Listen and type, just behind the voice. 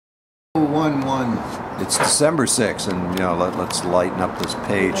1-1. It's December 6th, and let's lighten up this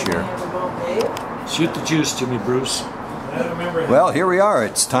page here. Shoot the juice, Jimmy Bruce. Well, here we are.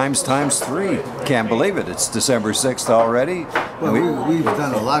 It's times 3. Can't believe it. It's December 6th already. Well, we've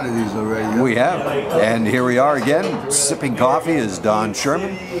done a lot of these already. We have. And here we are again. Sipping coffee is Don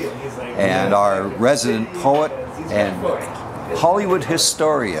Sherman. And our resident poet and Hollywood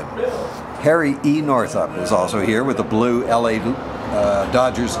historian, Harry E. Northup, is also here with the blue LA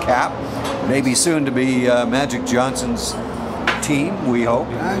Dodgers cap. Maybe soon to be Magic Johnson's team, we hope.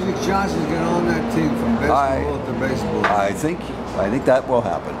 Magic Johnson's going to own that team from baseball to baseball. I think that will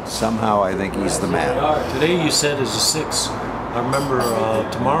happen. Somehow I think he's the man. Today you said is the 6th. I remember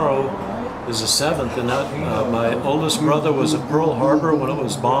tomorrow is the 7th, and my oldest brother was at Pearl Harbor when it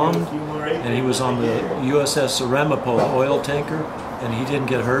was bombed, and he was on the USS Ramapo oil tanker, and he didn't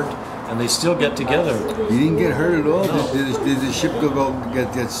get hurt. And they still get together. He didn't get hurt at all? No. Did the ship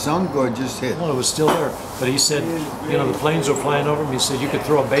get sunk or just hit? Well, it was still there. But he said, the planes were flying over him. He said you could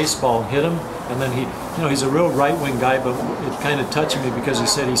throw a baseball and hit him. And then he's a real right-wing guy, but it kind of touched me because he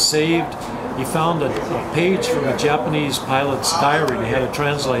said he found a page from a Japanese pilot's diary and he had it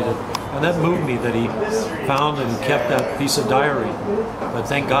translated. And that moved me that he found and kept that piece of diary. But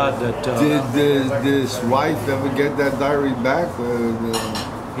thank God that... Did his wife ever get that diary back?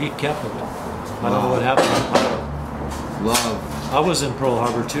 He kept it. I don't know what happened. Love. I was in Pearl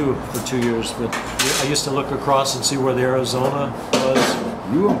Harbor too for 2 years, but I used to look across and see where the Arizona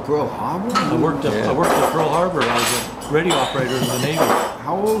was. You were in Pearl Harbor? I worked at Pearl Harbor. I was a radio operator in the Navy.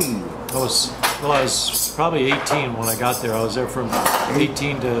 How old are you? I was probably 18 when I got there. I was there from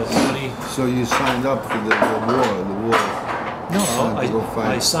 18 to 20. So you signed up for the war? No,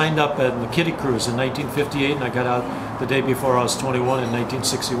 I signed up at the Kitty Cruise in 1958, and I got out the day before I was 21 in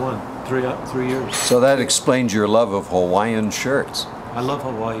 1961. 3 years. So that explains your love of Hawaiian shirts. I love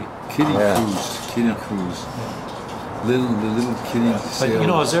Hawaii. Kitty Cruise. The little kitty sailors. But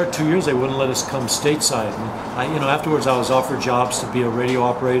I was there 2 years. They wouldn't let us come stateside. And afterwards I was offered jobs to be a radio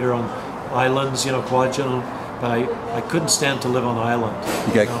operator on islands, Kwajalein. But I couldn't stand to live on an island.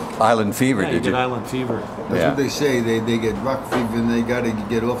 You got island fever, did you? Get island fever. That's what they say. They get rock fever and they got to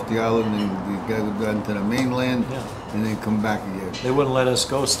get off the island and they got to go down to the mainland and then come back again. They wouldn't let us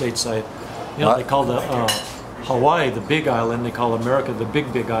go stateside. They call Hawaii the big island. They call America the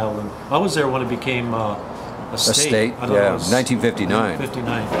big island. I was there when it became a state. Yeah, 1959.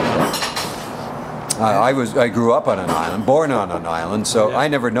 59. I grew up on an island, born on an island, so I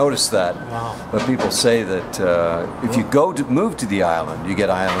never noticed that. Wow. But people say that if you move to the island, you get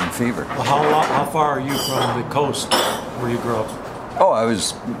island fever. Well, how far are you from the coast where you grew up? Oh,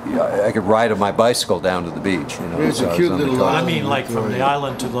 I could ride on my bicycle down to the beach. It's a cute little island. I mean, like from the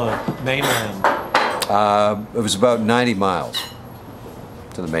island to the mainland. It was about 90 miles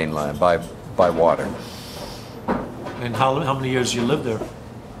to the mainland by water. And how many years you lived there?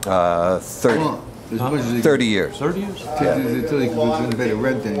 30. Well, as much as 30 years. 30 years? Until they couldn't pay the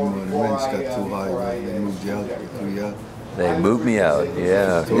rent anymore. The rents got too high, right? They moved you out, they threw you out. They moved me out,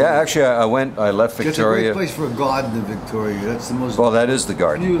 yeah. Yeah, actually, I left Victoria. It's a great place for a garden in Victoria. That's the most that is the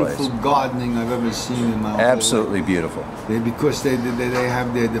garden beautiful place. Gardening I've ever seen in my life. Absolutely beautiful. Because they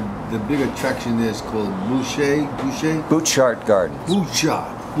have the big attraction there is called Butchart Gardens.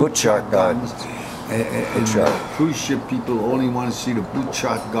 Butchart Gardens. And cruise ship people only want to see the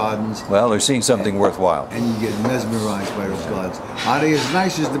Butchart Gardens. Well, they're seeing something worthwhile. And you get mesmerized by those gardens. Are they as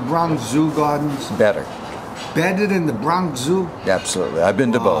nice as the Bronx Zoo gardens? Better. Better than the Bronx Zoo? Absolutely. I've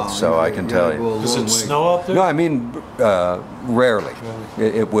been to both, so I can tell you. Does it snow up there? No, I mean, rarely.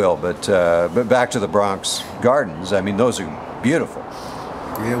 It will, but back to the Bronx Gardens, I mean, those are beautiful.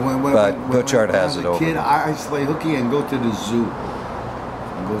 Yeah, but Butchart has it over. I used to play hooky and go to the zoo.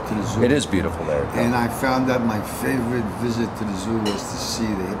 It is beautiful there. And I found out my favorite visit to the zoo was to see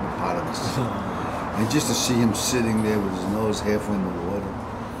the hippopotamus. And just to see him sitting there with his nose halfway in the water.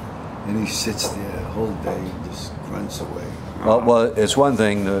 And he sits there the whole day and just grunts away. Well, it's one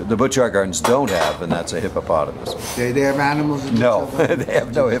thing the Butchart Gardens don't have, and that's a hippopotamus. They have animals in No, they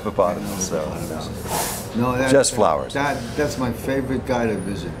have no hippopotamus. No, just flowers. That's my favorite guy to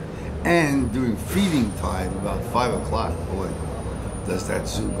visit. And during feeding time, about 5 o'clock, boy, does that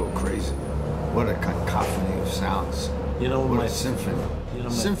zoo go crazy. What a cacophony of sounds. What a symphony.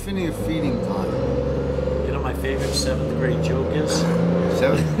 Symphony of feeding time. My favorite 7th grade joke is?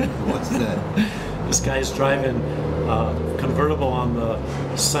 7th? What's that? This guy's driving a convertible on the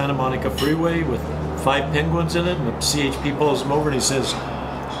Santa Monica freeway with 5 penguins in it, and the CHP pulls him over and he says,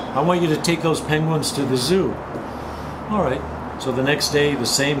 I want you to take those penguins to the zoo. All right. So the next day, the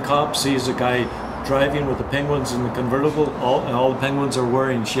same cop sees a guy driving with the penguins in the convertible, and all the penguins are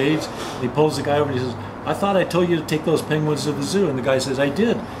wearing shades. He pulls the guy over and he says, I thought I told you to take those penguins to the zoo. And the guy says, I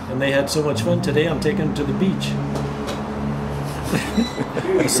did. And they had so much fun. Today I'm taking them to the beach.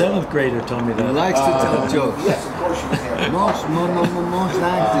 A 7th grader told me that. He likes to tell jokes. Yes, of course you can. Most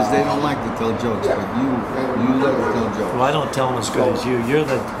actors, they don't like to tell jokes, but you like to tell jokes. Well, I don't tell them as good as you. You're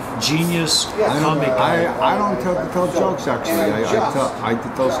the genius comic. I don't tell jokes, actually. I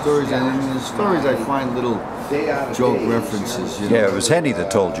tell stories, and in the stories I find little joke references. You know? Yeah, it was Henny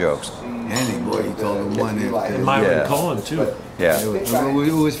that told jokes. Henny, boy, he told the one. And Myron Cohen, too. Yeah.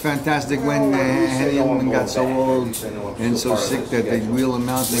 It was fantastic when Henny got so old and so sick that they wheel him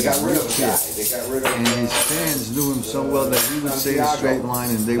out. They got rid of him. And his fans knew him so well that he would say a straight line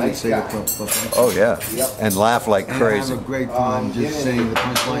and they would say the punchline. Oh, yeah. And laugh like crazy. And have a great time just saying the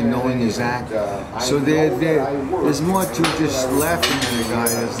punchline, knowing his act. So there's more to just laughing at a guy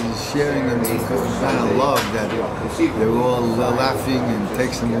as sharing him kind of love that they're all laughing and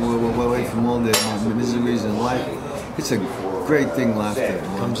takes them away from all their miseries in life. It's a great thing, laughter.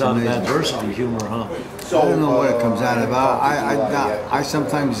 Comes out of adversity, humor, huh? I don't know what it comes out of. I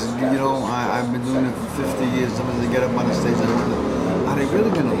sometimes, you know, I've been doing it for 50 years. Sometimes I get up on the stage and I wonder, are they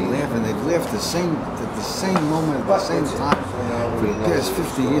really going to laugh? And they've laughed at the same moment, at the same time for the past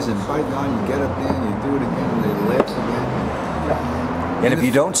 50 years. And by the time you get up there and you do it again and they laugh again. And if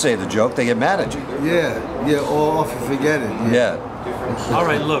you don't say the joke, they get mad at you. Yeah, or if you forget it. Yeah. All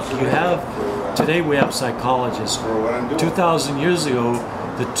right, look, today we have psychologists. 2,000 years ago,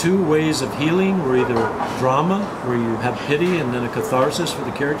 the 2 ways of healing were either drama, where you have pity and then a catharsis for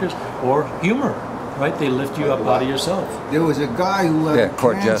the characters, or humor, right? They lift you up out of yourself. There was a guy who had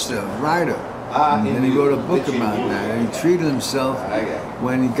cancer, a writer, and he wrote a book about that, and he treated himself.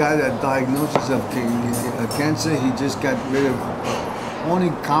 When he got a diagnosis of cancer, he just got rid of only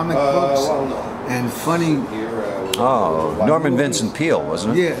comic books and funny. Oh, Norman Vincent Peale,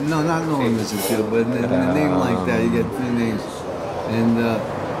 wasn't it? Yeah, no, not Norman Vincent Peale, but in a name like that, you get 3 names.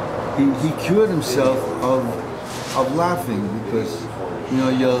 And he cured himself of laughing because, you know,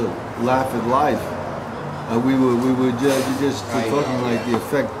 you laugh at life. We were just talking like the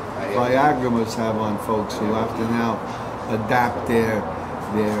effect Viagra must have on folks who have to now adapt their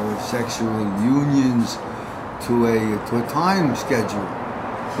sexual unions to a time schedule.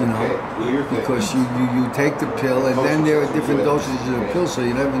 You know, because you take the pill, and then there are different dosages of the pill, so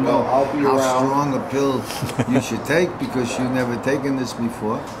you never know how strong a pill you should take because you've never taken this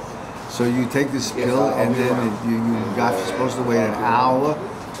before. So you take this pill, and then you're supposed to wait an hour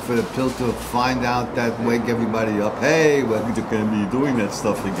for the pill to find out that wake everybody up. Hey, we're going to be doing that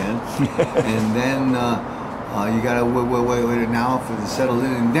stuff again, and then you got to wait an hour for it to settle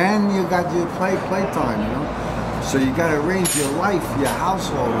in, and then you got your playtime, you know. So you got to arrange your life, your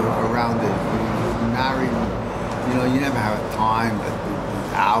household around it. You're married, you know, you never have a time, but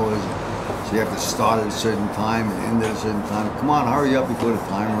hours. So you have to start at a certain time and end at a certain time. Come on, hurry up before the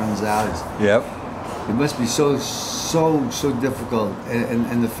time runs out. It must be so difficult.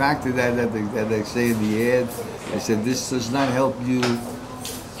 And the fact that they say in the ad, they said this does not help you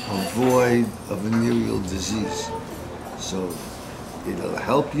avoid a venereal disease. So it'll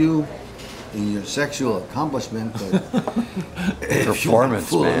help you in your sexual accomplishment, but if you want to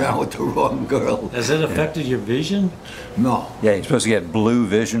fool around with the wrong girl. Has it affected your vision? No. Yeah, you're supposed to get blue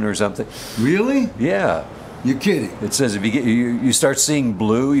vision or something. Really? Yeah. You're kidding. It says if you start seeing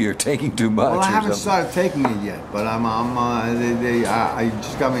blue, you're taking too much. Well, I haven't started taking it yet, but I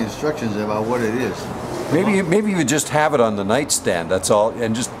just got my instructions about what it is. Maybe you just have it on the nightstand, that's all,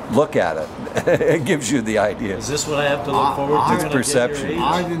 and just look at it. It gives you the idea. Is this what I have to look forward to? It's perception.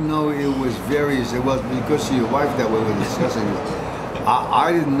 I didn't know it was various. It was because of your wife that we were discussing it.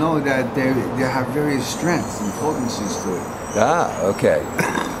 I didn't know that they have various strengths and potencies to it. Ah, okay.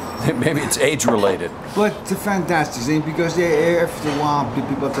 Maybe it's age-related. But it's a fantastic thing because after a while,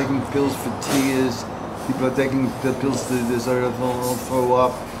 people are taking pills for tears. People are taking the pills to sort of throw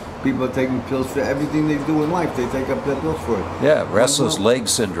up. People are taking pills for everything they do in life. They take up their pills for it. Yeah, restless leg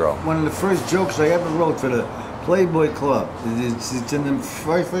syndrome. One of the first jokes I ever wrote for the Playboy Club. It's in the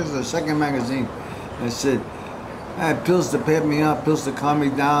first or second magazine. I said, I had pills to pep me up, pills to calm me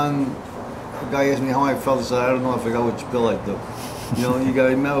down. The guy asked me how I felt. I said, I don't know. I forgot which pill I took. You know, you got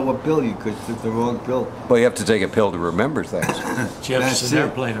to remember what pill you could took the wrong pill. Well, you have to take a pill to remember things. Jefferson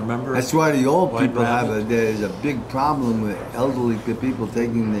Airplane, remember? That's why the old people there's a big problem with elderly people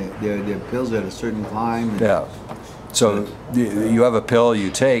taking their pills at a certain time. Yeah. So you have a pill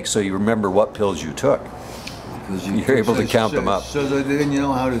you take, so you remember what pills you took. You're able to count them up. So then you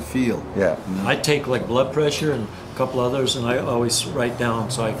know how to feel. Yeah. You know? I take like blood pressure and a couple others, and I always write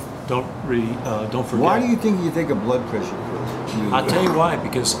down so I don't forget. Why do you think you take a blood pressure pill? I'll tell you why.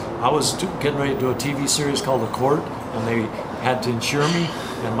 Because I was getting ready to do a TV series called The Court, and they had to insure me,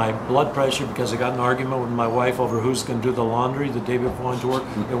 and my blood pressure, because I got in an argument with my wife over who's going to do the laundry the day before I went to work,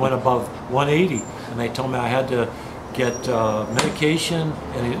 it went above 180, and they told me I had to get medication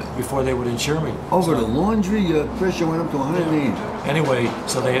before they would insure me. Over the laundry, your pressure went up to 180. Anyway,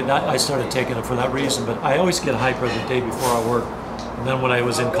 so I started taking it for that reason, but I always get hyper the day before I work. And then when I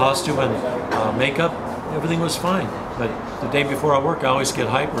was in costume and makeup, everything was fine. But the day before I work, I always get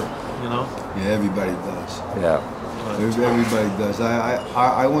hyper, you know? Yeah, everybody does. Yeah. Everybody does.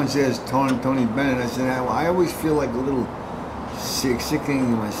 I once asked Tony Bennett, I said, I always feel like a little sickening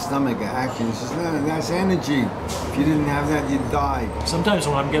in my stomach action. He says, no, that's energy. If you didn't have that, you'd die. Sometimes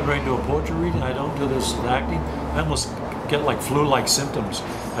when I'm getting ready to do a poetry reading, I don't do this acting. I almost get like flu-like symptoms.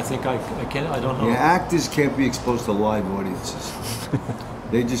 I think I can't, I don't know. Yeah, actors can't be exposed to live audiences.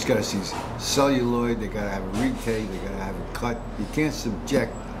 They just got to see celluloid, they got to have a retake, they got to have a cut. You can't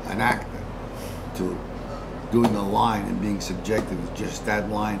subject an actor to doing a line and being subjective. Just that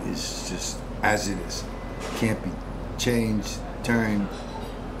line is just as it is. Can't be changed, turned,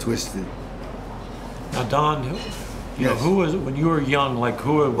 twisted. Now, Don, you know, who was, when you were young, like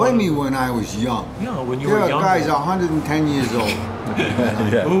who? What do you mean when I was young? You know, when you were young. There are guys 110 years old.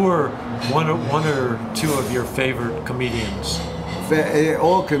 Yeah. Who were one or two of your favorite comedians?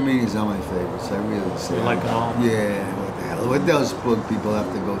 All comedians are my favorites. I really say. You like them all? Yeah. What the hell? What those book people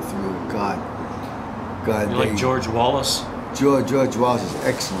have to go through? God. You like George Wallace? George Wallace is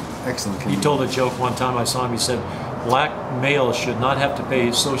excellent comedian. He told a joke one time. I saw him. He said, "Black males should not have to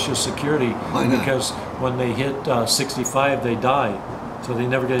pay Social Security because when they hit 65, they die, so they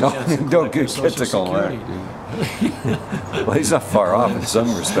never get a chance to collect their Social Security." Well, he's not far off in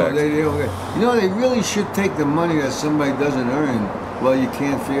some respects. You know, they really should take the money that somebody doesn't earn. Well, you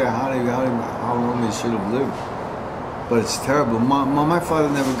can't figure out how long they should have lived. But it's terrible. My father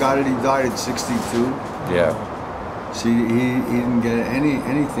never got it. He died at 62. Yeah. See, he didn't get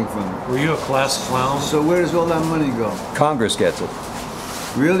anything from it. Were you a class clown? So where does all that money go? Congress gets it.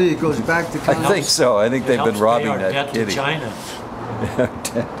 Really? It goes back to Congress? I think so. I think they've been robbing that debt kitty. to China. Debt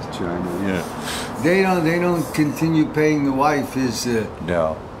to China, yeah. They don't continue paying the wife his...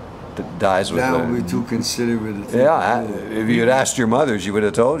 No. Dies with that would be too considerate. Yeah, if you had asked your mother, she would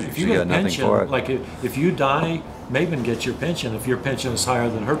have told you. If you she get got nothing pension, for it. like if you die, Maven gets your pension if your pension is higher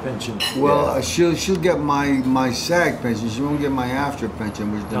than her pension. Well, she'll get my SAG pension. She won't get my after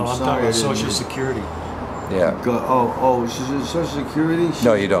pension, which I'm talking about Social Security. Yeah. Social Security?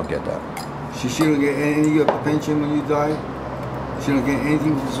 No, you don't get that. She don't get any pension when you die? She don't get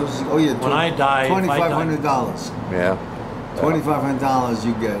anything from Social Security? Oh, yeah. When I die, $2,500. Yeah. $2,500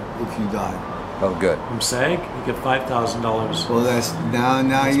 you get if you die. Oh, good. From SAG, you get $5,000. Well, that's now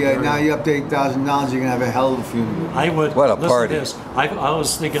you up to $8,000. You're gonna have a hell of a funeral. I would. What a listen party! To this. I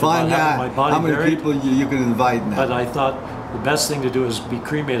was thinking Find about out having my body how many buried, people you could invite now. but I thought the best thing to do is be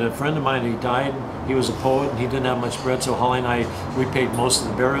cremated. A friend of mine, he died. He was a poet, and he didn't have much bread, so Holly and I, we paid most of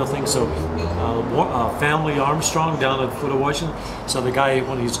the burial thing. So, Family Armstrong down at the foot of Washington. So the guy,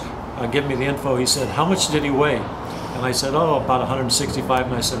 when he's giving me the info, he said, "How much did he weigh?" And I said, "Oh, about 165."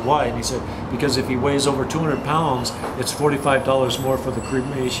 And I said, "Why?" And he said, "Because if he weighs over 200 pounds, it's $45 more for the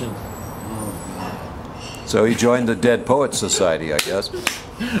cremation." So he joined the Dead Poets Society, I guess.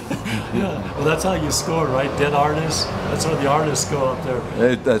 Yeah, well, that's how you score, right? Dead artists. That's where the artists go up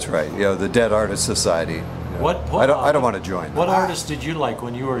there. That's right. You know, the Dead Artists Society. You know, What I don't want to join. What artists did you like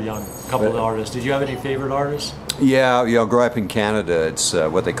when you were young? A couple of artists. Did you have any favorite artists? Yeah, you know, growing up in Canada, it's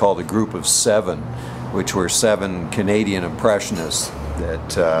what they called a group of seven, which were seven Canadian impressionists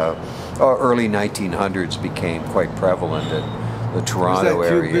that early 1900s became quite prevalent in the Toronto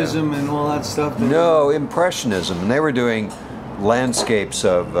area. Was that Cubism and all that stuff? No, Impressionism. And they were doing landscapes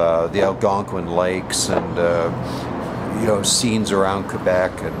of the Algonquin lakes and you know, scenes around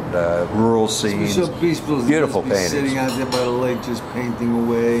Quebec and rural scenes. So peaceful. Beautiful paintings. Sitting out there by the lake, just painting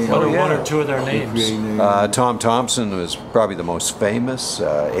away. What are one or two of their names? Tom Thompson was probably the most famous.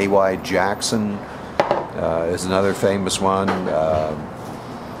 A.Y. Jackson is another famous one.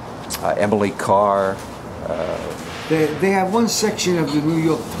 Emily Carr. They have one section of the New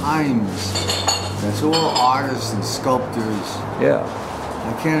York Times that's all artists and sculptors. Yeah.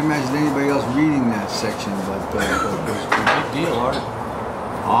 I can't imagine anybody else reading that section, but It's a big deal, art.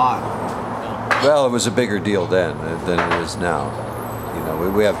 Art. Well, it was a bigger deal then than it is now. You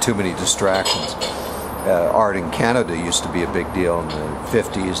know, we have too many distractions. Art in Canada used to be a big deal in the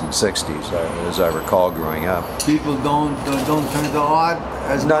 50s and 60s, as I recall growing up. People don't turn to art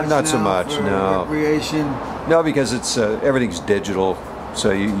as much Not so now much, for no. recreation. No, because it's everything's digital.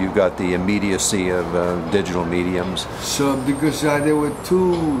 So you got the immediacy of digital mediums. So because there were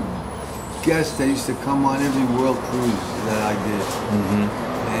two guests that used to come on every world cruise that I did,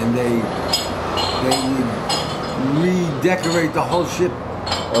 and they would redecorate the whole ship.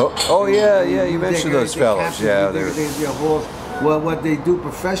 Oh yeah, you mentioned those fellows. Yeah, they're halls. Well, what they do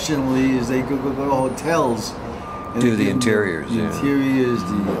professionally is they go to hotels. And do the interiors. The interiors,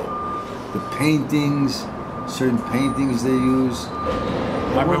 the paintings, certain paintings they use.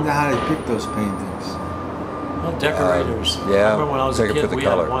 I wonder how they pick those paintings. Well, decorators. Yeah. I remember when I was a kid, we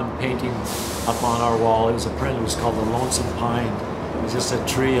had one painting up on our wall. It was a print. It was called The Lonesome Pine. It was just a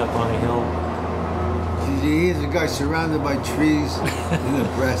tree up on a hill. Here's a guy surrounded by trees in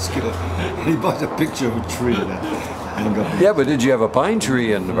Nebraska, and he bought a picture of a tree. Yeah, but did you have a pine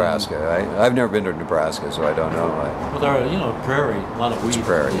tree in Nebraska? I've never been to Nebraska, so I don't know. Well, there are, prairie, a lot of weed.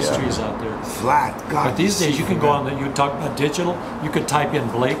 Prairie, There's trees out there. Flat. God, but these days, you can go on. You talk about digital. You could type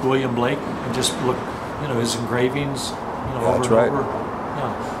in William Blake, and just look, his engravings, over that's and right. over.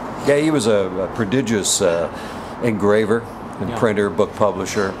 Yeah, he was a prodigious engraver and printer, book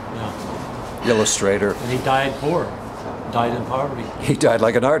publisher, illustrator. And he died poor, died in poverty. He died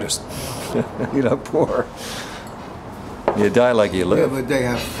like an artist, poor. You die like you live. Yeah, but they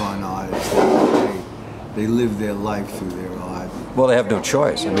have fun artists. They live their life through their art. Well, they have no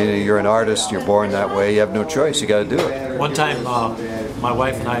choice. I mean, you're an artist, you're born that way, you have no choice, you got to do it. One time, my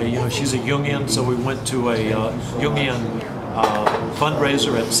wife and I, she's a Jungian, so we went to a Jungian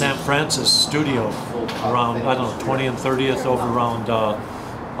fundraiser at San Francis studio around, 20th and 30th over around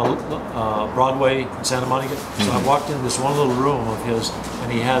Broadway in Santa Monica. So I walked in this one little room of his,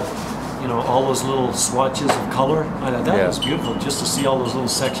 and he had all those little swatches of color. I thought that was beautiful, just to see all those little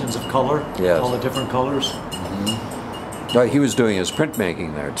sections of color, all the different colors. He was doing his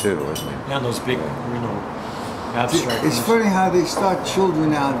printmaking there too, wasn't he? Yeah, and those big, abstract. It's funny how they start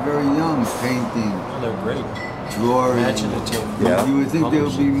children out very young painting. Oh, they're great. Drawing. Imaginative. Yeah. You would think there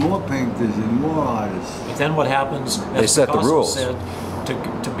would be more painters and more artists. But then what happens? They set the rules. Said,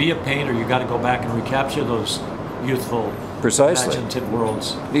 to be a painter, you got to go back and recapture those youthful, imaginative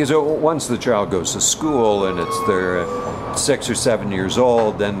worlds. Because once the child goes to school and they're 6 or 7 years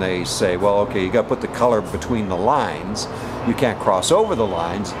old, then they say, well, okay, you got to put the color between the lines. You can't cross over the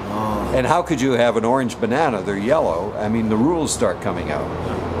lines. And how could you have an orange banana? They're yellow. I mean, the rules start coming out.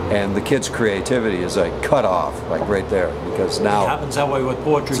 And the kid's creativity is cut off, right there, because now it happens that way with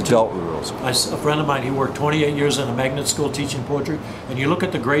poetry. It's adult rules. A friend of mine, he worked 28 years in a magnet school teaching poetry, and you look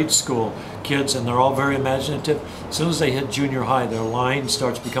at the grade school kids, and they're all very imaginative. As soon as they hit junior high, their line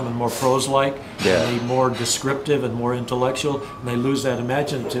starts becoming more prose-like, and they more descriptive and more intellectual, and they lose that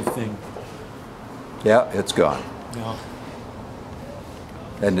imaginative thing. Yeah, it's gone. Yeah.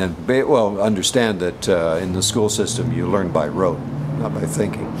 And then, understand that in the school system, you learn by rote, not by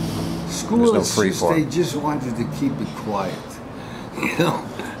thinking. School, they just wanted to keep it quiet. Yeah.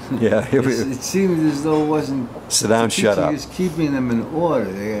 It seemed as though it wasn't. Sit down, shut up. Just keeping them in order.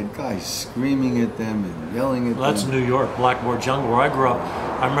 They had guys screaming at them and yelling at them. That's New York, Blackboard Jungle, where I grew up.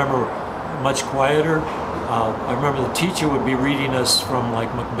 I remember much quieter. I remember the teacher would be reading us from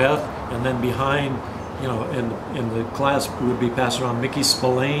Macbeth, and then behind, in the class we would be passing around Mickey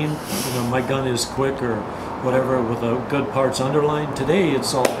Spillane, My Gun Is Quick, or whatever, with the good parts underlined. Today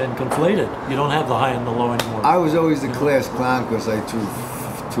it's all been conflated. You don't have the high and the low anymore. I was always the class clown because I threw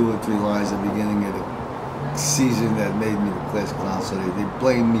 2 or 3 lines at the beginning of the season that made me the class clown, so they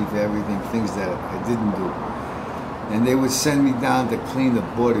blamed me for everything, things that I didn't do. And they would send me down to clean the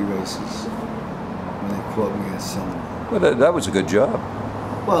board erasers when they caught me at something. Well, that was a good job.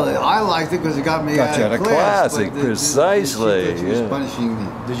 Well, I liked it because it got me out of class. Precisely. The was punishing me.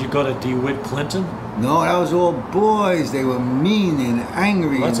 Did you go to DeWitt Clinton? No, that was all boys. They were mean and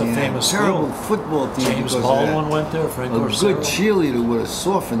angry. Well, that's and a famous terrible school. Football team. James Baldwin went there. Frank Orsero. A good cheerleader would have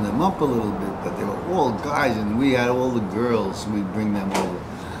softened them up a little bit, but they were all guys, and we had all the girls. We'd bring them over.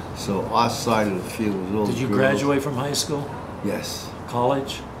 So our side of the field was all. Did you girls. graduate from high school? Yes.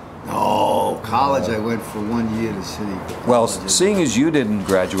 College? No, college. I went for 1 year to City. Well, seeing as you didn't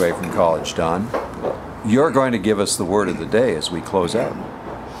graduate from college, Don, you're going to give us the word of the day as we close out.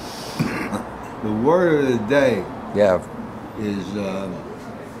 The word of the day is I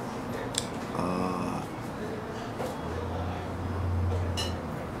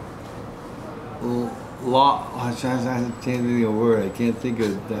can't think of a word. I can't think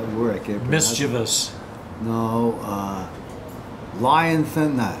of that word. I can't pronounce mischievous. It. No,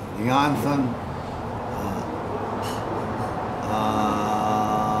 Leonthon, not Leonthon.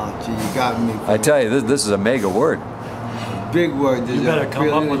 Gee, you got me. I tell you, this is a mega word. Big word. You better come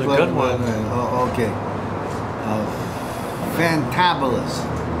up with a good one. Okay.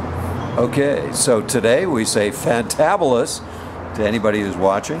 fantabulous. Okay, so today we say fantabulous to anybody who's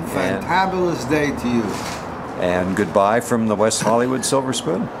watching. Fantabulous day to you. And goodbye from the West Hollywood Silver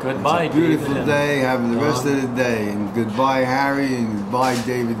Spoon. Goodbye, it's a beautiful David. day. Have the rest of the day. And goodbye, Harry. And goodbye,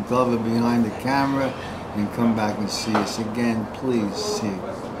 David Glover behind the camera. And come back and see us again, please. See.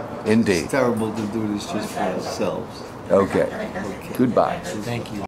 Indeed. It's terrible to do this just for ourselves. Okay. Goodbye. Thank you.